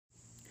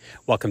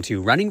Welcome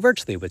to Running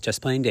Virtually with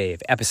Just Plain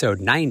Dave, episode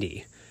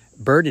 90,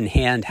 Bird in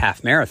Hand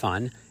Half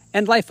Marathon,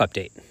 and Life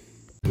Update.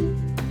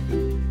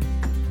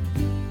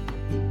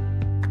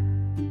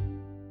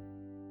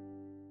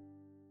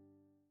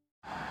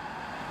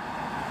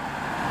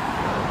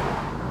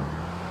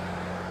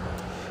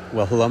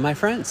 Well, hello, my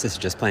friends. This is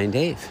Just Plain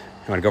Dave.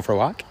 You want to go for a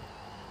walk?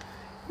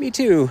 Me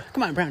too.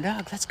 Come on, brown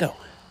dog. Let's go.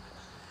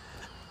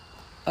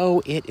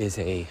 Oh, it is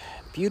a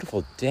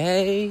beautiful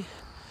day.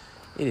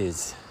 It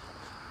is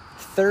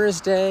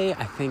Thursday,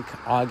 I think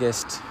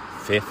August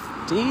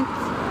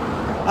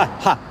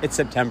 15th. It's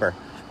September.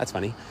 That's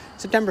funny.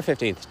 September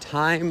 15th.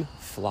 Time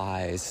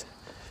flies.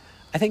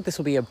 I think this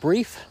will be a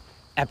brief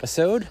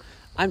episode.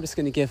 I'm just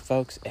going to give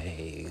folks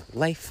a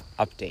life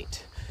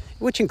update,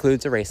 which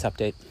includes a race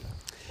update.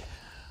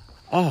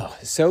 Oh,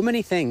 so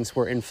many things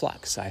were in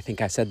flux. I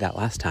think I said that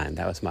last time.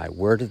 That was my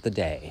word of the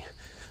day.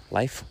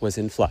 Life was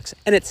in flux.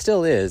 And it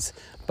still is,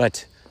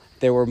 but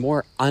there were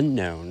more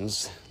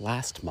unknowns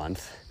last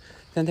month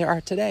than there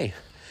are today.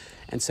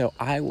 And so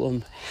I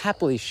will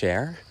happily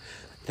share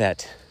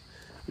that,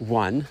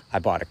 one, I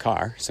bought a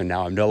car, so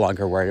now I'm no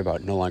longer worried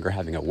about no longer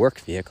having a work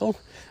vehicle,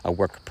 a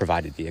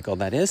work-provided vehicle,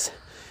 that is.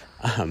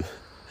 I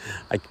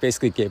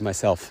basically gave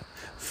myself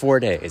 4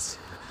 days.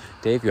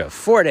 Dave, you have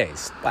 4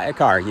 days. Buy a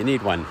car. You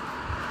need one.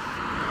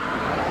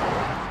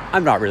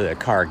 I'm not really a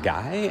car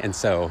guy, and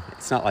so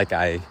it's not like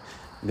I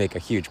make a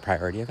huge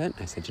priority of it.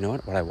 I said, you know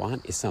what I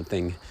want is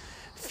something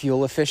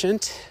fuel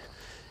efficient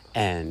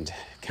and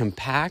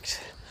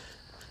compact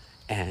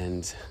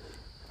and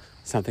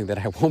something that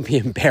I won't be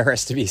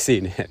embarrassed to be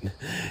seen in,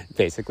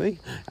 basically.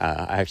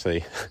 I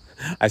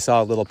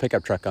saw a little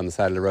pickup truck on the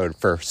side of the road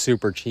for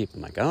super cheap. I'm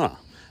like, oh,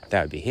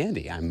 that would be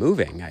handy. I'm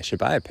moving. I should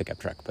buy a pickup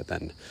truck. But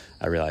then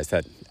I realized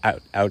that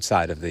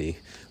outside of the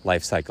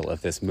life cycle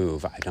of this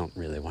move, I don't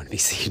really want to be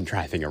seen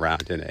driving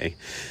around in a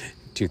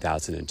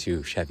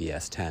 2002 Chevy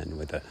S10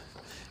 with a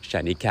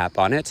shiny cap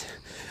on it.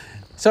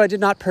 So I did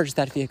not purchase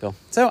that vehicle.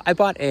 So I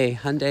bought a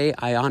Hyundai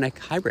Ioniq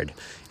Hybrid.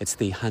 It's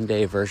the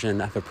Hyundai version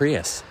of a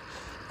Prius.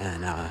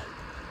 And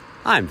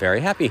I'm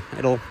very happy.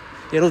 It'll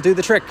do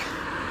the trick.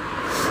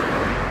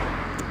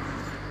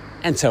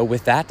 And so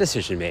with that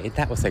decision made,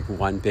 that was like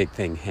one big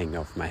thing hanging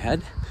over my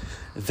head.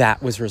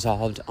 That was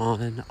resolved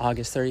on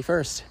August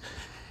 31st.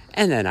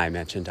 And then I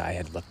mentioned I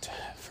had looked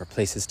for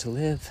places to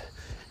live.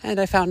 And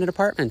I found an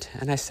apartment.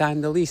 And I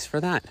signed the lease for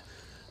that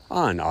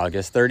on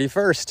August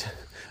 31st.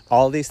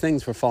 All these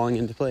things were falling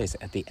into place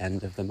at the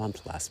end of the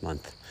month last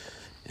month.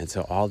 And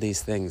so all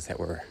these things that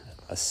were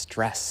a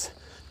stress,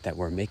 that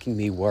were making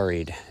me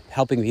worried,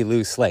 helping me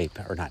lose sleep,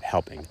 or not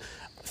helping,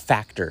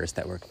 factors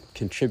that were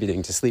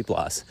contributing to sleep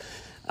loss.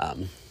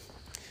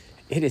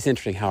 It is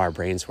interesting how our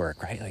brains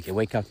work, right? Like you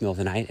wake up in the middle of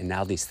the night and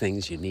now these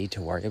things you need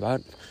to worry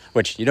about,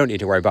 which you don't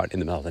need to worry about in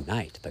the middle of the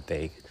night, but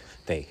they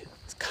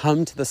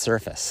come to the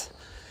surface.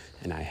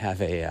 And I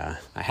have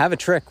a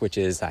trick, which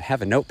is I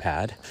have a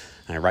notepad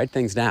and I write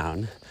things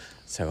down.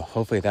 So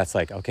hopefully that's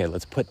like, okay,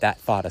 let's put that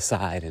thought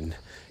aside and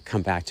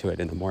come back to it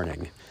in the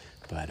morning.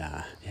 But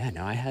I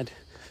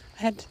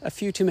had a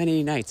few too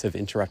many nights of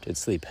interrupted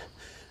sleep.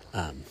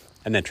 And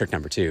then trick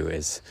number 2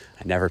 is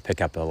I never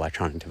pick up an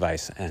electronic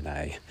device and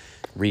I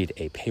read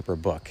a paper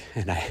book.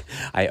 And I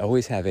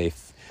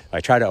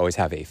try to always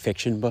have a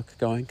fiction book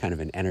going, kind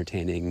of an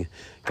entertaining,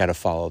 gotta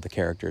follow the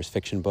characters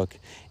fiction book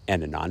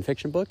and a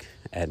nonfiction book.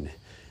 And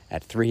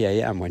at 3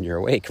 a.m. when you're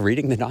awake,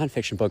 reading the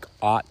nonfiction book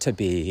ought to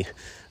be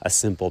a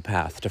simple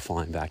path to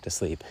falling back to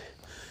sleep.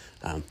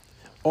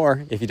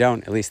 Or if you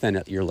don't, at least then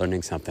you're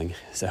learning something.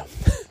 So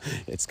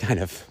it's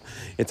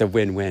a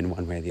win-win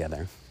one way or the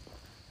other.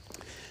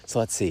 So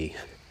let's see.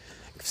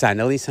 Signed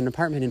a lease on an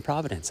apartment in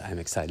Providence. I'm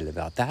excited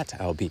about that.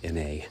 I'll be in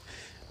a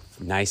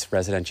nice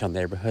residential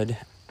neighborhood,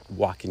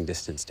 walking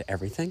distance to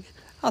everything.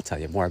 I'll tell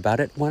you more about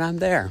it when I'm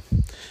there.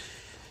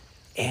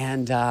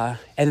 And then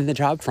the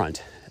job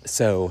front.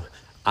 So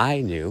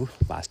I knew,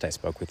 last I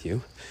spoke with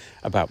you,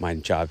 about my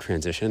job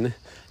transition.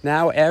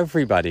 Now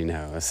everybody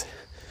knows.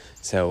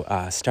 So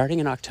starting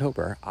in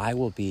October, I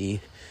will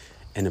be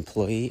an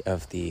employee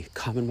of the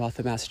Commonwealth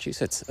of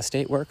Massachusetts, a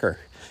state worker.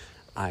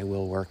 I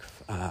will work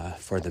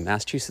for the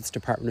Massachusetts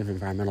Department of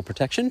Environmental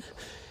Protection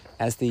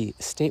as the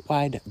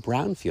statewide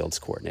brownfields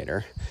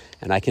coordinator.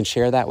 And I can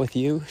share that with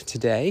you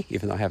today,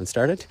 even though I haven't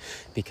started,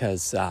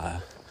 because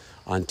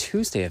on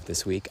Tuesday of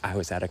this week, I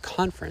was at a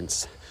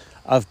conference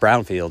of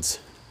brownfields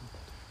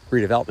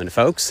redevelopment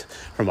folks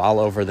from all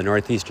over the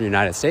northeastern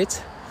United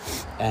States.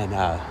 And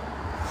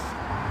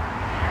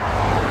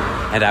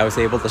I was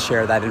able to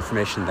share that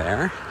information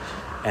there.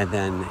 And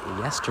then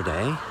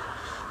yesterday,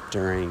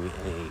 during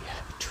a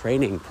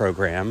training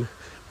program,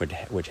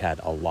 which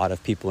had a lot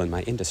of people in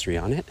my industry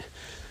on it,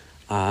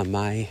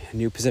 my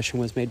new position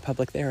was made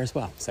public there as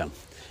well. So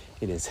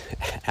it is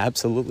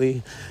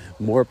absolutely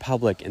more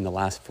public in the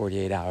last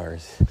 48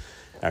 hours.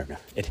 I don't know.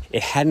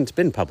 It hadn't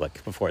been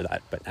public before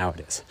that, but now it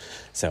is.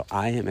 So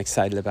I am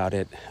excited about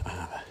it.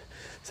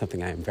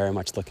 Something I am very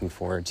much looking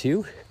forward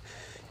to.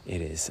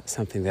 It is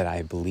something that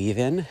I believe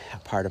in, a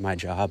part of my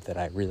job that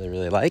I really,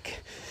 really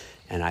like.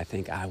 And I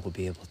think I will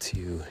be able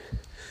to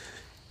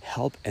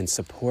help and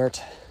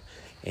support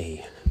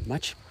a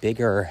much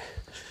bigger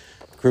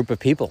group of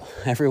people,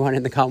 everyone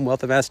in the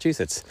Commonwealth of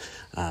Massachusetts,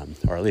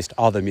 or at least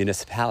all the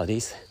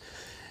municipalities,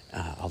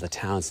 all the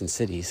towns and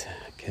cities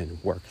can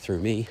work through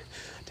me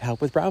to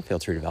help with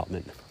brownfields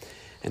redevelopment.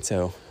 And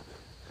so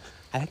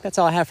I think that's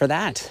all I have for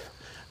that.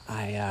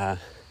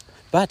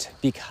 But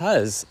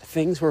because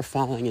things were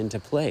falling into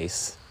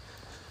place,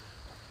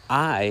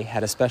 I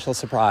had a special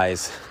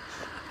surprise.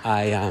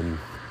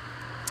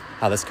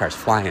 This car's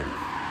flying.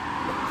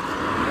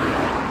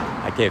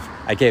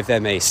 I gave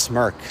them a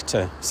smirk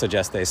to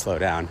suggest they slow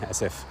down,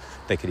 as if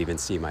they could even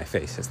see my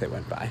face as they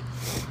went by.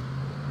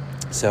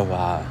 So,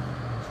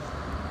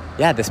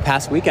 this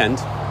past weekend,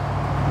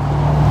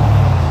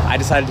 I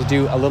decided to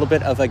do a little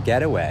bit of a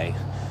getaway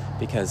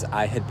because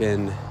I had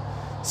been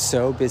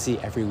so busy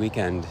every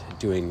weekend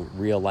doing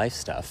real life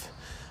stuff.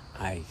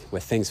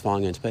 With things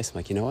falling into place, I'm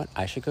like, you know what?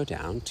 I should go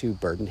down to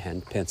Bird and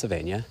Hen,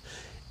 Pennsylvania,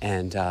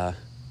 and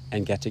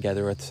get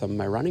together with some of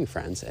my running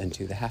friends and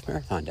do the half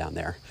marathon down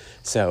there.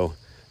 So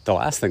the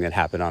last thing that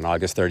happened on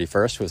August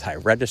 31st was I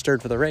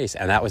registered for the race,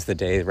 and that was the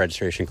day the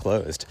registration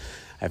closed.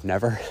 I've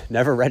never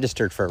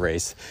registered for a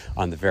race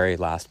on the very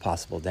last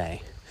possible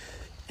day.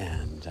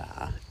 And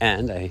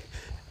I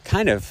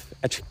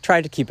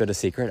tried to keep it a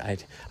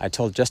secret. I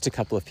told just a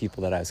couple of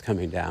people that I was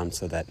coming down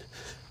so that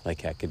I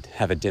could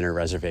have a dinner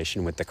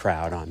reservation with the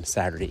crowd on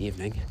Saturday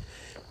evening.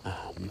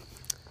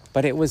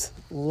 But it was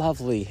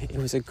lovely. It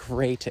was a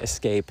great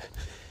escape.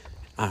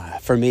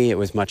 For me, it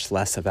was much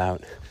less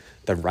about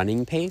the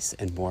running pace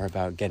and more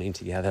about getting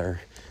together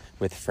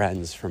with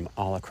friends from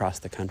all across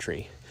the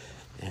country.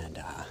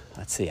 And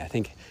let's see, I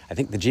think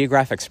the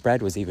geographic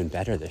spread was even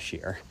better this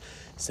year.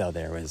 So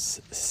there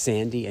was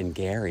Sandy and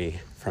Gary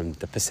from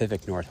the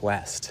Pacific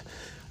Northwest.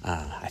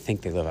 I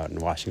think they live out in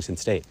Washington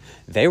State.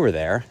 They were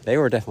there. They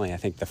were definitely, I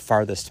think, the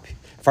farthest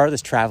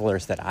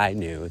travelers that I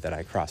knew, that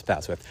I crossed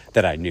paths with,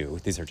 that I knew.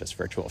 These are just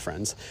virtual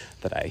friends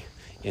that I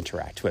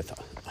interact with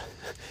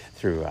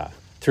through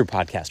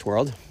Podcast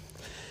World.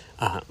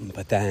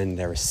 But then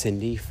there was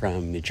Cindy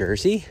from New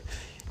Jersey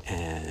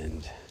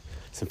and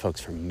some folks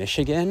from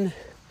Michigan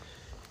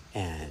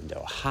and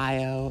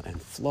Ohio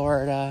and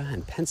Florida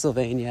and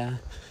Pennsylvania.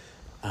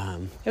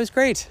 It was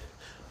great.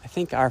 I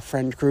think our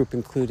friend group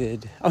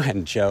included,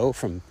 and Joe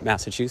from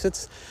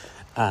Massachusetts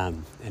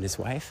and his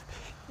wife.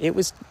 It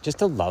was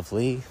just a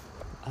lovely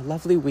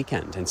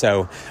weekend. And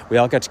so we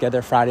all got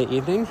together Friday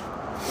evening,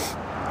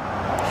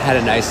 had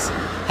a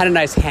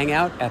nice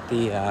hangout at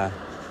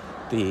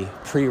the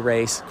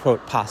pre-race,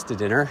 quote, pasta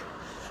dinner,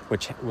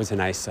 which was a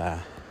nice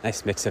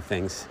mix of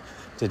things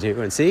to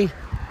do and see.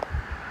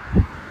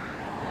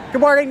 Good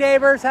morning,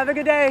 neighbors. Have a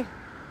good day.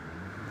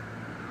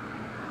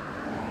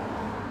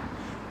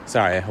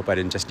 Sorry, I hope I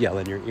didn't just yell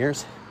in your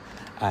ears.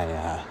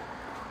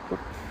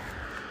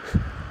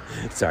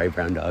 Sorry,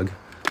 brown dog.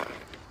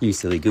 You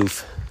silly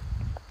goof.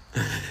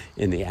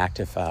 In the act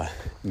of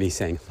me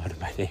saying hello to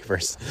my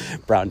neighbors,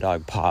 brown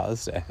dog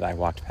paused as I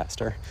walked past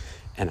her,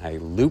 and I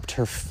looped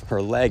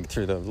her leg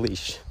through the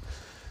leash.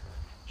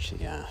 She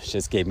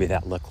just gave me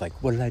that look like,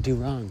 what did I do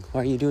wrong?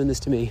 Why are you doing this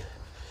to me?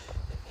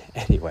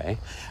 Anyway,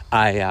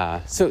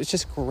 so it's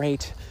just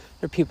great.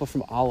 There are people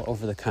from all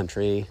over the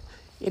country.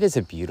 It is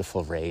a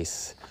beautiful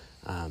race.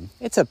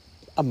 It's a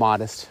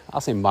modest,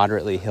 I'll say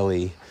moderately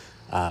hilly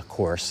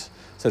course.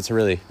 So it's a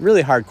really,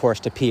 really hard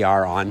course to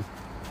PR on,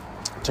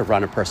 to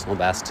run a personal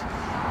best.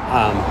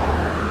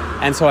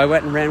 And so I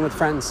went and ran with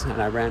friends,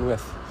 and I ran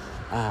with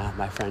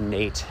my friend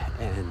Nate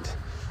and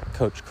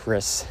Coach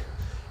Chris,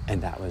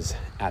 and that was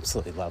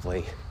absolutely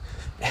lovely.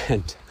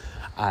 And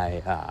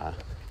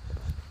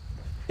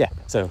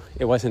so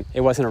it wasn't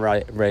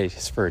a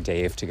race for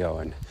Dave to go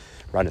and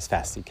run as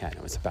fast as he can.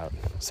 It was about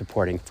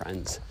supporting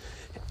friends.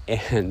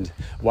 And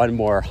one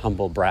more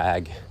humble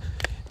brag,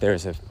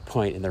 there's a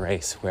point in the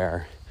race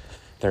where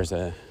there's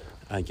a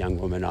young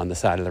woman on the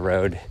side of the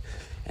road,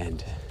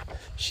 and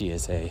she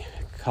is a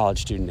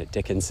college student at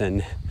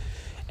Dickinson.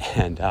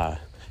 And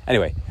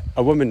anyway,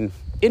 a woman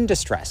in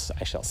distress,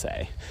 I shall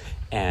say.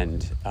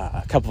 And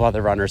a couple of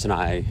other runners and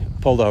I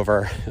pulled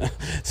over,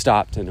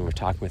 stopped, and were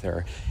talking with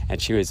her. And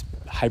she was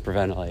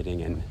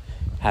hyperventilating and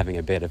having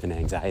a bit of an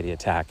anxiety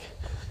attack.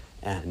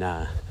 And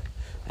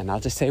I'll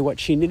just say what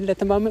she needed at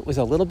the moment was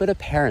a little bit of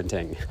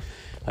parenting.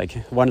 Like,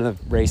 one of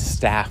the race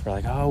staff were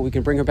like, "Oh, we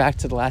can bring her back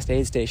to the last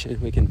aid station.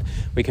 We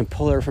can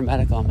pull her for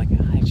medical." I'm like,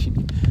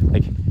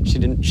 she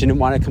didn't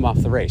want to come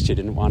off the race. She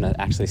didn't want to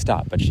actually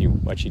stop, but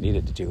what she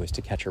needed to do was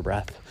to catch her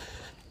breath.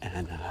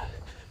 And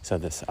so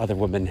this other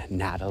woman,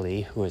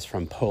 Natalie, who is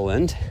from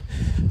Poland.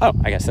 Oh,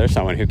 I guess there's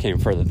someone who came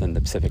further than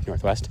the Pacific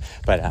Northwest.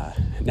 But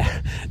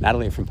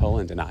Natalie from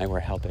Poland and I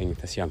were helping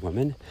this young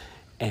woman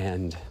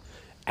and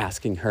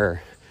asking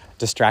her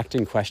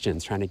distracting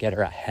questions, trying to get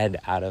her head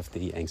out of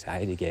the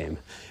anxiety game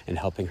and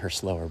helping her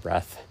slow her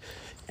breath.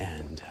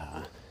 And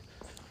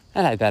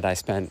I bet I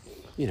spent,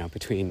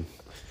 between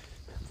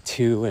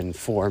 2 and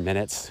 4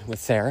 minutes with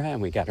Sarah,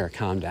 and we got her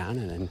calmed down,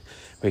 and then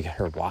we got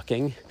her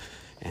walking.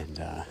 And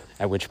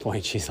at which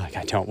point she's like,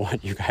 I don't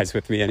want you guys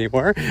with me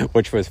anymore,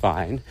 which was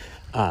fine.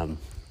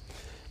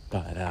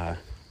 But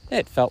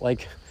it felt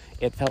like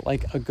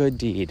a good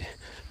deed.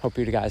 Hope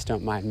you guys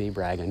don't mind me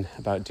bragging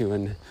about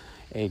doing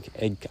a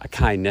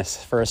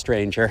kindness for a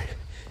stranger.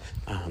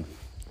 But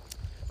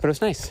it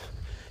was nice.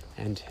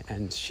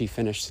 And she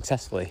finished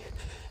successfully.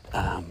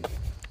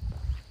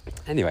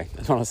 Anyway,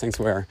 it's one of those things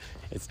where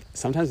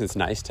sometimes it's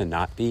nice to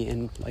not be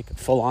in like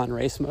full-on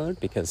race mode,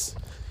 because,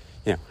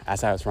 you know,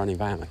 as I was running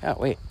by, I'm like, oh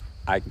wait,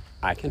 I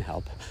can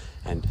help.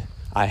 And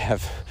I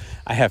have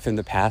in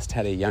the past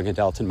had a young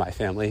adult in my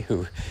family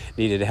who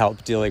needed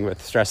help dealing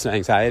with stress and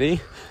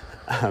anxiety.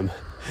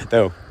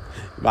 Though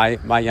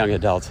my young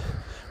adult,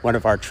 one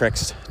of our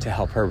tricks to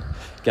help her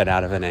get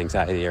out of an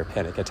anxiety or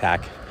panic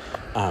attack,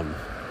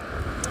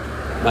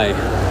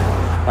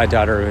 my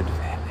daughter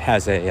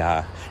has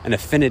an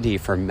affinity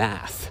for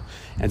math,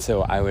 and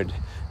so I would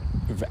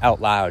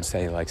out loud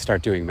say, like,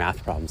 start doing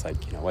math problems,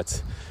 like, you know,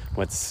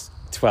 what's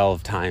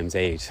 12 times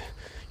 8,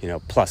 you know,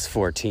 plus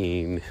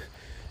 14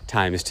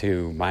 times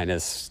 2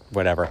 minus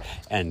whatever.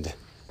 And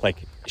like,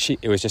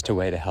 it was just a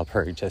way to help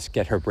her just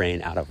get her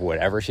brain out of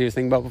whatever she was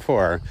thinking about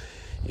before.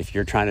 If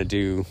you're trying to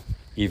do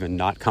even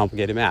not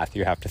complicated math,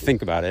 you have to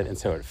think about it, and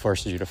so it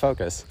forces you to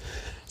focus.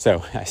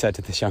 So I said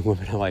to this young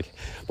woman, I'm like,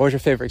 what was your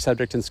favorite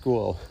subject in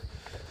school?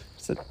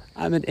 She said,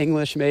 I'm an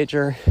English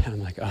major. And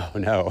I'm like, oh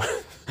no,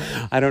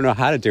 I don't know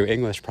how to do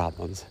English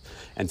problems.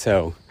 And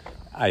so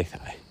I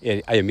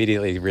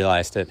immediately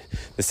realized that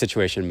the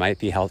situation might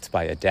be helped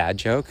by a dad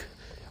joke,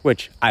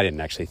 which I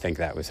didn't actually think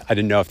I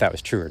didn't know if that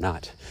was true or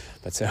not.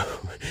 But so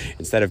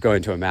instead of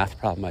going to a math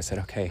problem, I said,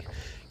 okay,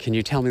 can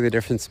you tell me the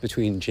difference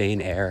between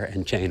Jane Eyre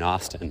and Jane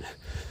Austen?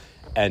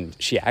 And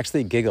she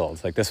actually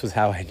giggled. Like, this was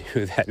how I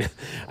knew that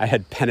I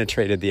had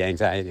penetrated the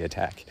anxiety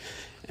attack.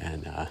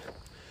 And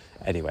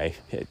anyway,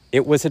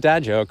 it was a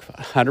dad joke,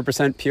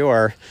 100%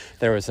 pure.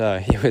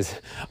 It was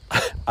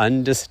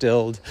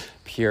undistilled,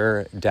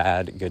 pure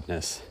dad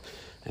goodness.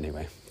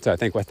 Anyway, so I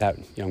think what that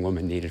young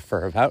woman needed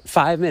for about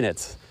 5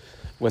 minutes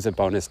was a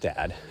bonus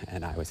dad,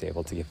 and I was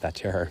able to give that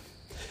to her.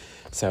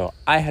 So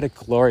I had a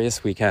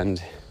glorious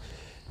weekend.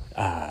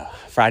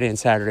 Friday and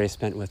Saturday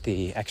spent with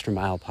the Extra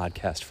Mile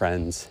podcast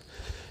friends.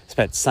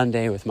 Spent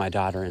Sunday with my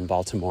daughter in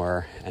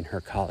Baltimore and her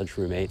college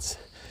roommates.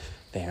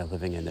 They are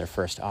living in their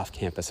first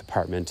off-campus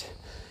apartment,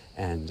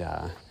 and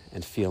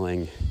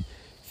feeling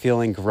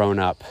grown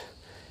up.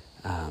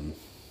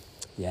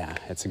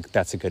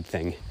 That's a good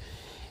thing.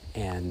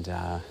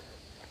 And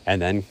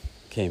then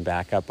came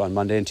back up on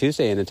Monday and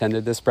Tuesday and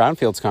attended this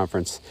Brownfields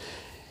conference.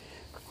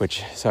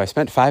 So I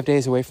spent 5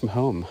 days away from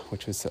home,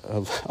 which was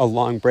a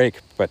long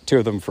break, but 2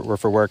 of them were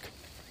for work.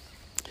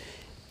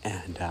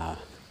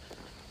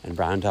 And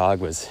Brown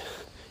Dog was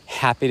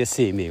happy to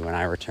see me when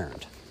I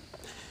returned.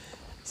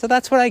 So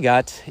that's what I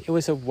got. It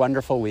was a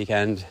wonderful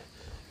weekend.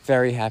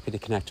 Very happy to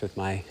connect with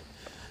my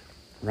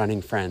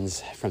running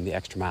friends from the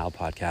Extra Mile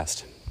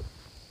podcast.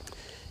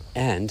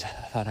 And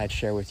I thought I'd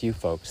share with you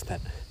folks that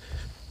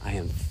I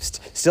am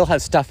still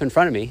have stuff in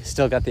front of me,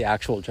 still got the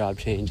actual job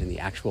change and the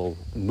actual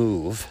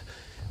move,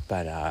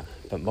 but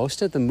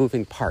most of the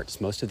moving parts,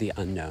 most of the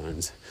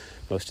unknowns,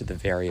 most of the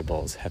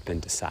variables have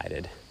been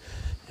decided.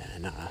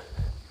 And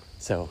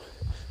so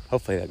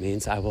hopefully that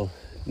means I will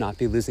not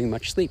be losing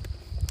much sleep.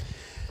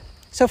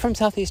 So from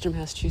southeastern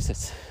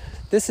Massachusetts,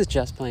 this is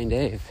Just Plain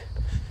Dave.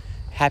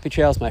 Happy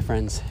trails, my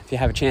friends. If you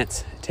have a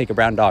chance, take a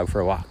brown dog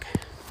for a walk.